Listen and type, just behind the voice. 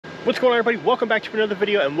What's going on, everybody? Welcome back to another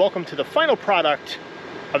video and welcome to the final product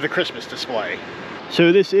of the Christmas display.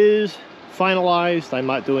 So this is finalized. I'm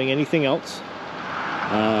not doing anything else.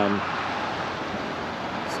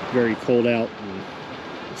 It's very cold out and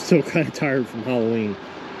I'm still kind of tired from Halloween.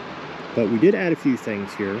 But we did add a few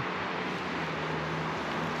things here.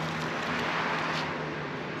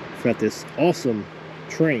 We've got this awesome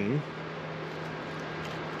train,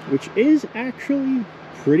 which is actually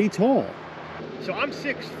pretty tall. So I'm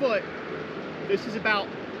 6 foot. This is about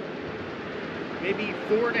maybe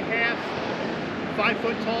 4.5, 5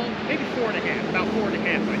 foot tall, maybe 4.5, about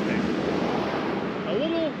 4.5, I think. A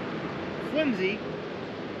little flimsy,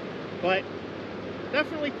 but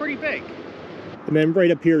definitely pretty big. And then right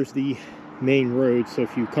up here is the main road. So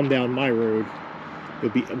if you come down my road,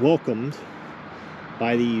 you'll be welcomed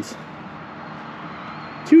by these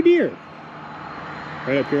 2 deer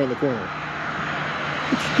right up here on the corner,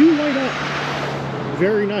 which do light up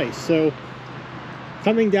very nice. So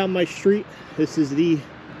coming down my street, this is the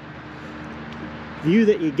view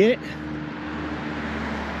that you get.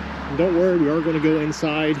 And don't worry, we are going to go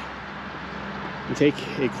inside and take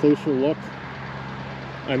a closer look.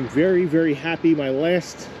 I'm very, very happy. My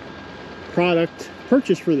last product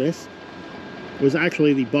purchase for this was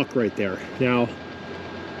actually the buck right there. Now,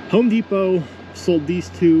 Home Depot sold these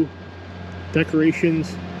 2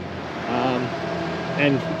 decorations,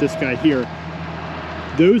 and this guy here.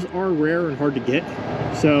 Those are rare and hard to get,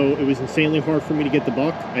 so it was insanely hard for me to get the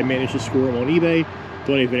buck. I managed to score them on eBay.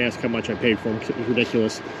 Don't even ask how much I paid for them because it was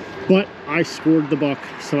ridiculous. But I scored the buck,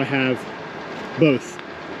 so I have both,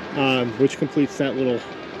 which completes that little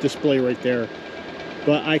display right there.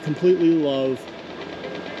 But I completely love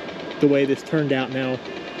the way this turned out. Now,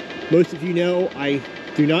 most of you know I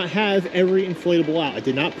do not have every inflatable out. I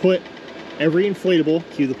did not put every inflatable,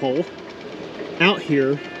 cue the pole, out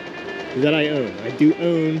here that I own. I do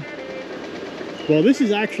own, well, this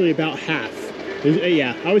is actually about half.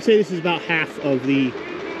 Yeah, I would say this is about half of the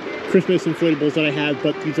Christmas inflatables that I have,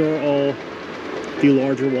 but these are all the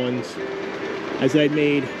larger ones. As I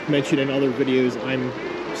made mention in other videos, I'm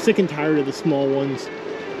sick and tired of the small ones.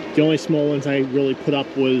 The only small ones I really put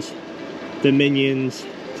up was the Minions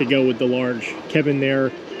to go with the large Kevin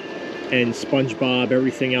there and SpongeBob.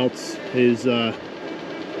 Everything else is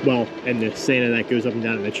well, and the Santa that goes up and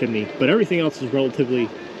down in the chimney, but everything else is relatively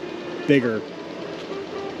bigger.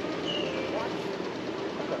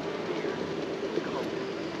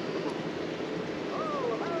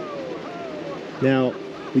 Now,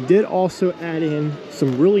 we did also add in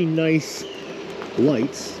some really nice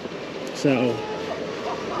lights. So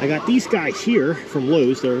I got these guys here from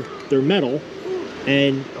Lowe's. They're metal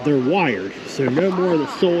and they're wired, so no more of the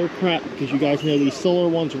solar crap, because you guys know these solar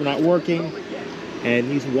ones were not working.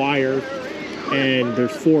 And these wired, and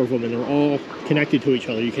there's 4 of them, and they're all connected to each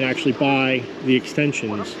other. You can actually buy the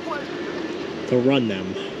extensions to run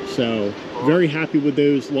them. So very happy with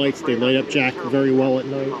those lights. They light up Jack very well at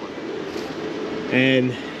night,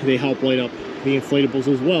 and they help light up the inflatables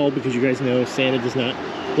as well, because you guys know Santa does not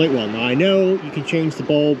light well. Now I know you can change the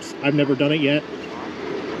bulbs. I've never done it yet,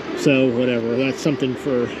 so whatever, that's something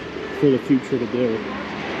for the future to do.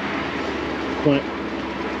 But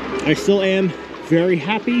I still am very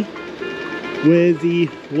happy with the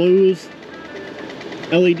Lowe's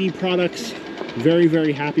LED products. Very,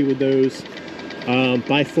 very happy with those.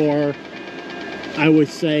 By far, I would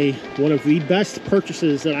say one of the best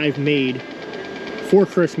purchases that I've made for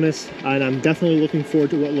Christmas, and I'm definitely looking forward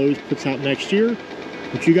to what Lowe's puts out next year,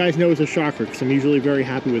 which you guys know is a shocker because I'm usually very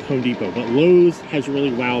happy with Home Depot, but Lowe's has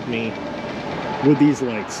really wowed me with these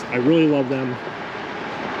lights. I really love them.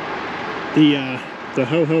 The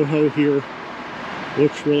ho ho ho here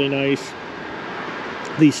looks really nice.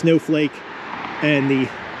 The snowflake and the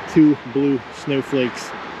 2 blue snowflakes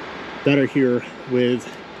that are here with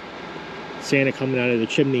Santa coming out of the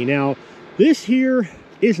chimney. Now, this here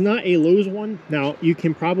is not a Lowe's one. Now, you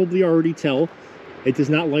can probably already tell it does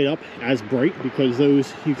not light up as bright, because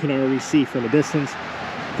those you can already see from a distance.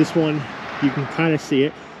 This one, you can kind of see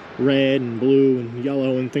it, red and blue and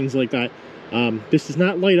yellow and things like that. This does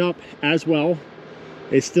not light up as well.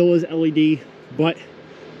 It still is LED, but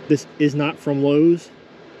this is not from Lowe's.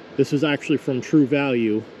 This was actually from True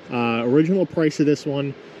Value. Original price of this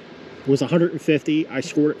one was $150. I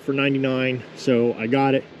scored it for $99, so I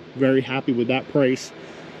got it. Very happy with that price.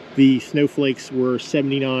 The snowflakes were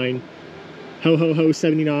 $79. Ho ho ho,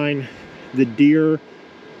 $79. The deer,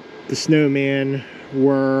 the snowman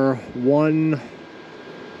were $120,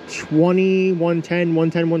 $110,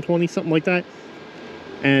 $120, something like that.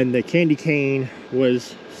 And the candy cane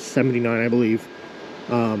was $79, I believe.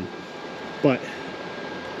 But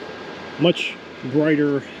much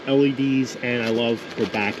brighter LEDs, and I love the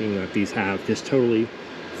backing that these have. Just totally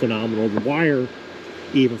phenomenal. The wire,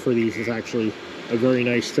 even for these, is actually a very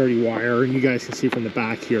nice sturdy wire, and you guys can see from the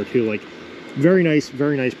back here too, like very nice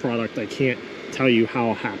product. I can't tell you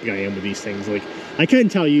how happy I am with these things. Like, I can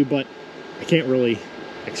tell you, but I can't really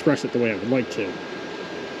express it the way I would like to.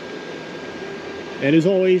 And as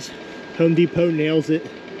always, Home Depot nails it.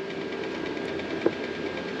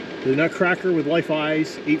 The Nutcracker with life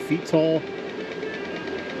eyes, 8 feet tall.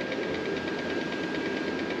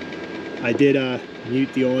 I did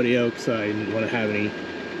mute the audio because I didn't want to have any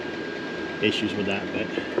issues with that, but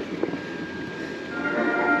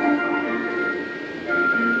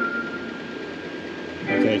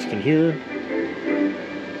you guys can hear.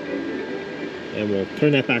 And we'll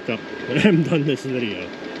turn that back up when I'm done this video.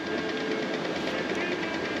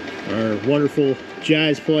 Our wonderful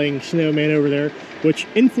jazz playing snowman over there, which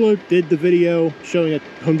Inflo did the video showing that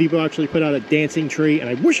Home Depot actually put out a dancing tree, and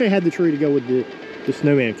I wish I had the tree to go with the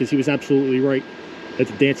snowman, because he was absolutely right that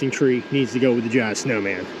the dancing tree needs to go with the jazz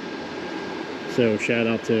snowman. So shout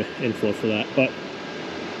out to Inflo for that. But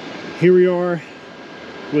here we are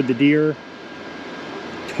with the deer.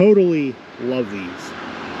 Totally love these.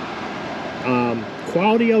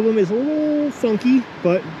 Quality of them is a little funky,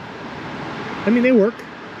 but I mean, they work.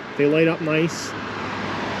 They light up nice.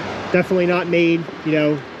 Definitely not made, you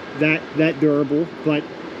know, that durable, but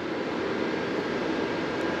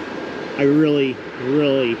I really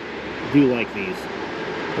do like these.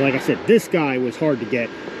 Like I said, this guy was hard to get,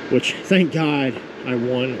 which thank God I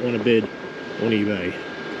won on a bid on eBay,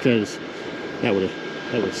 because that would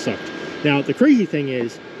have sucked. Now the crazy thing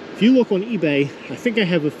is, if you look on eBay, I think I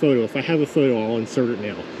have a photo. If I have a photo, I'll insert it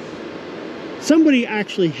now. Somebody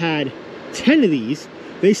actually had 10 of these.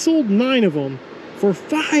 They sold 9 of them for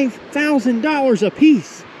 $5,000 a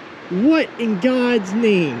piece. What in God's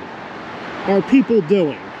name are people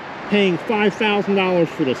doing, paying $5,000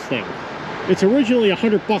 for this thing? It's originally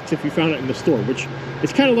 $100 if you found it in the store, which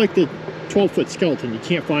is kind of like the 12-foot skeleton. You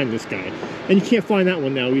can't find this guy, and you can't find that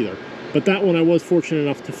one now either. But that one I was fortunate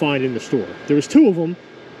enough to find in the store. There was 2 of them.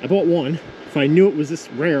 I bought one. If I knew it was this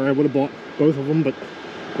rare, I would have bought both of them, but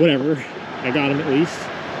whatever. I got them at least.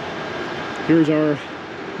 Here's our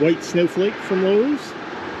white snowflake from Lowe's.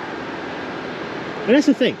 And that's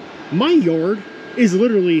the thing. My yard is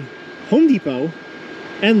literally Home Depot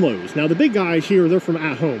and Lowe's. Now, the big guys here, they're from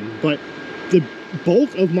At Home, but the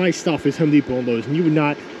bulk of my stuff is Home Depot and Lowe's, and you would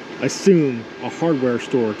not assume a hardware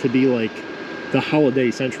store to be like the holiday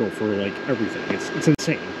central for like everything. It's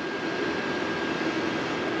insane.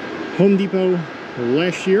 Home Depot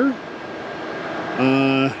last year,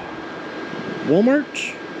 Walmart,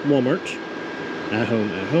 At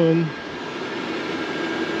Home,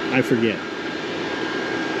 I forget.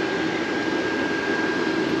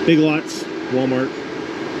 Big Lots, Walmart,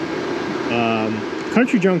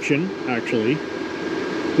 Country Junction, actually.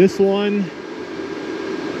 This one,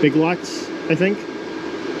 Big Lots, I think.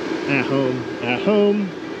 At Home,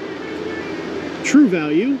 True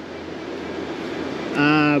Value,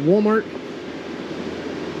 Walmart,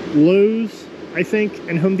 Lowe's, I think,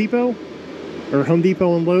 and Home Depot, or Home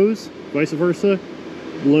Depot and Lowe's, vice versa.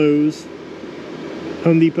 Lowe's,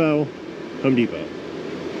 Home Depot, Home Depot.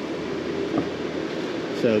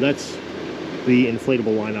 So that's the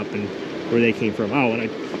inflatable lineup and where they came from. Oh, and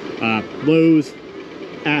Lowe's,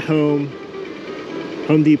 At Home,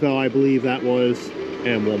 Home Depot, I believe that was,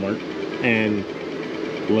 and Walmart, and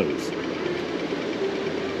Lowe's.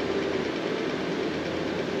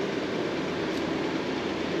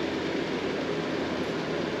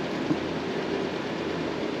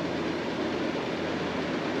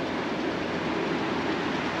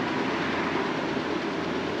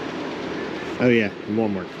 Oh yeah,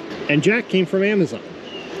 Walmart. And Jack came from Amazon.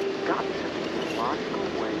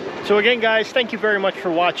 So again, guys, thank you very much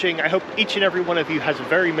for watching. I hope each and every one of you has a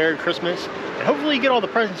very Merry Christmas, and hopefully you get all the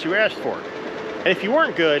presents you asked for. And if you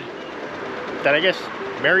weren't good, then I guess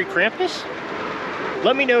Merry Krampus?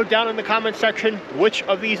 Let me know down in the comment section which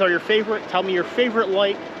of these are your favorite. Tell me your favorite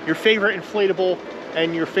light, your favorite inflatable,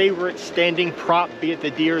 and your favorite standing prop, be it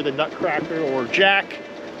the deer, the Nutcracker, or Jack.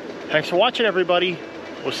 Thanks for watching, everybody.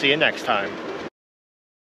 We'll see you next time.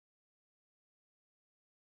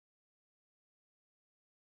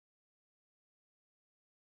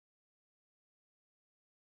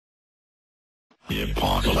 The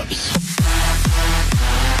apocalypse.